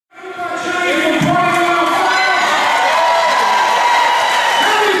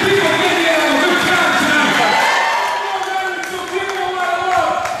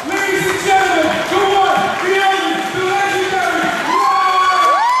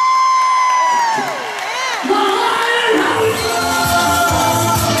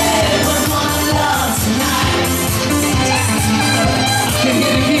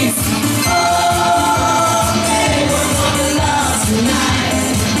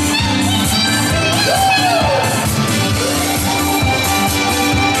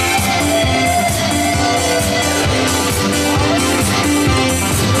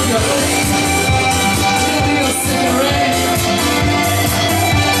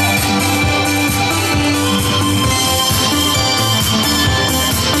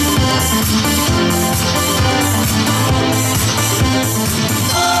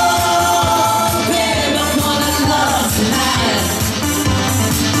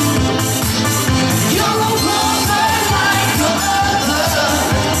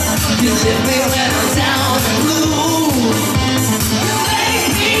with me when I'm down and blue. You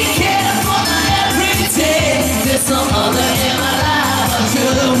make me care for my everyday. There's some other in my life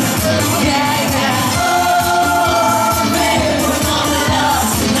too. Yeah, yeah. Oh, baby, we're gonna love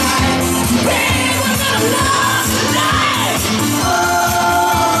tonight. Baby, we're gonna love tonight. Oh,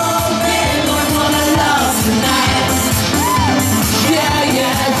 baby, we're gonna love tonight. Yeah,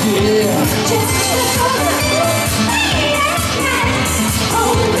 yeah, yeah. Just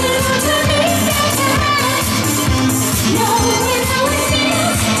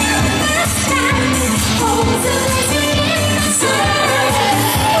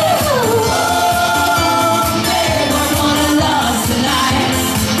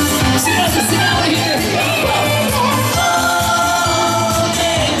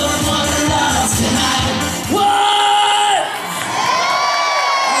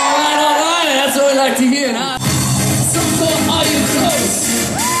like to hear, huh? Some call Are You Close?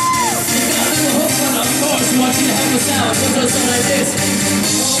 It's got a little hook on, of course. We want you to help us out. It goes something like this.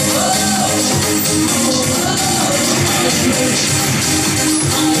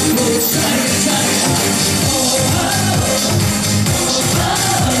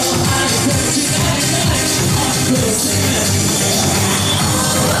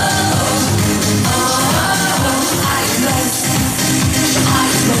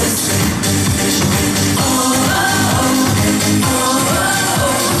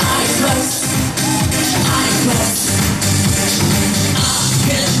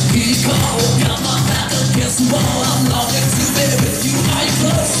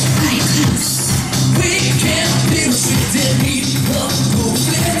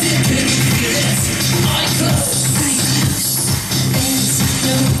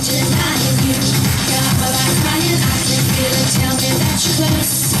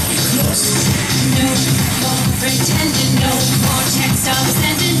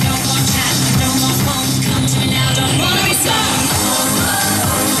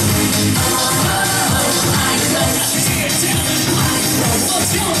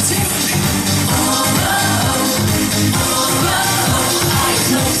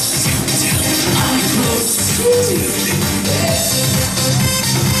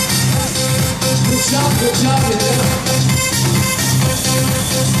 Good job, yeah.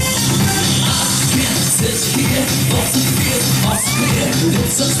 I can't sit here, lost in fear, lost clear.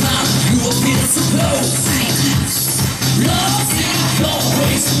 Lips are smile, you appear so close. Lost in cold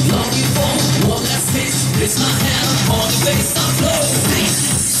ways, longing for one last taste. Place my hand on your face, I'm close.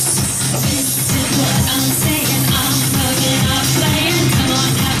 Listen what I'm saying, I'm hugging, I'm playing. Come on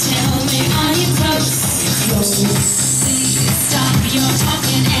now, tell me, are you close? Please stop your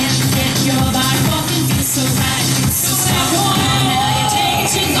talking and get your body walking. So right, so stop on now, you're taking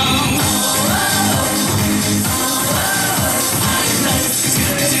too long.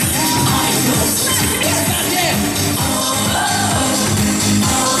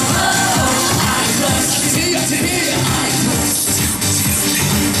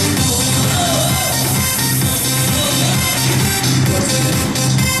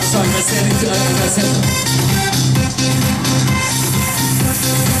 Sorry, I said it.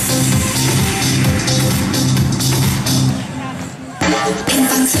 If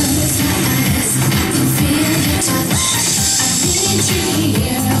I close my eyes, I can feel your touch. I need you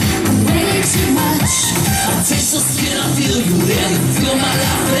here, way too much. I taste your skin, I feel you there. You feel my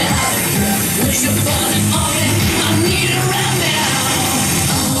life without it. When you're falling on me, I need it right now.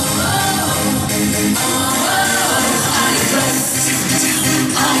 Are you close?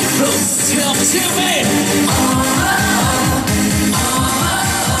 Are you close? Tell me, tell me.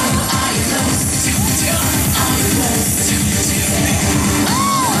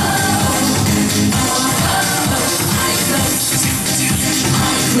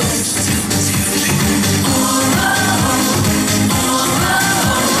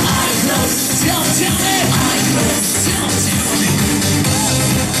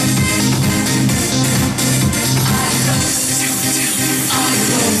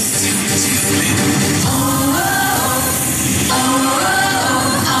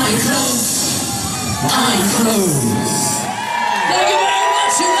 I'm close.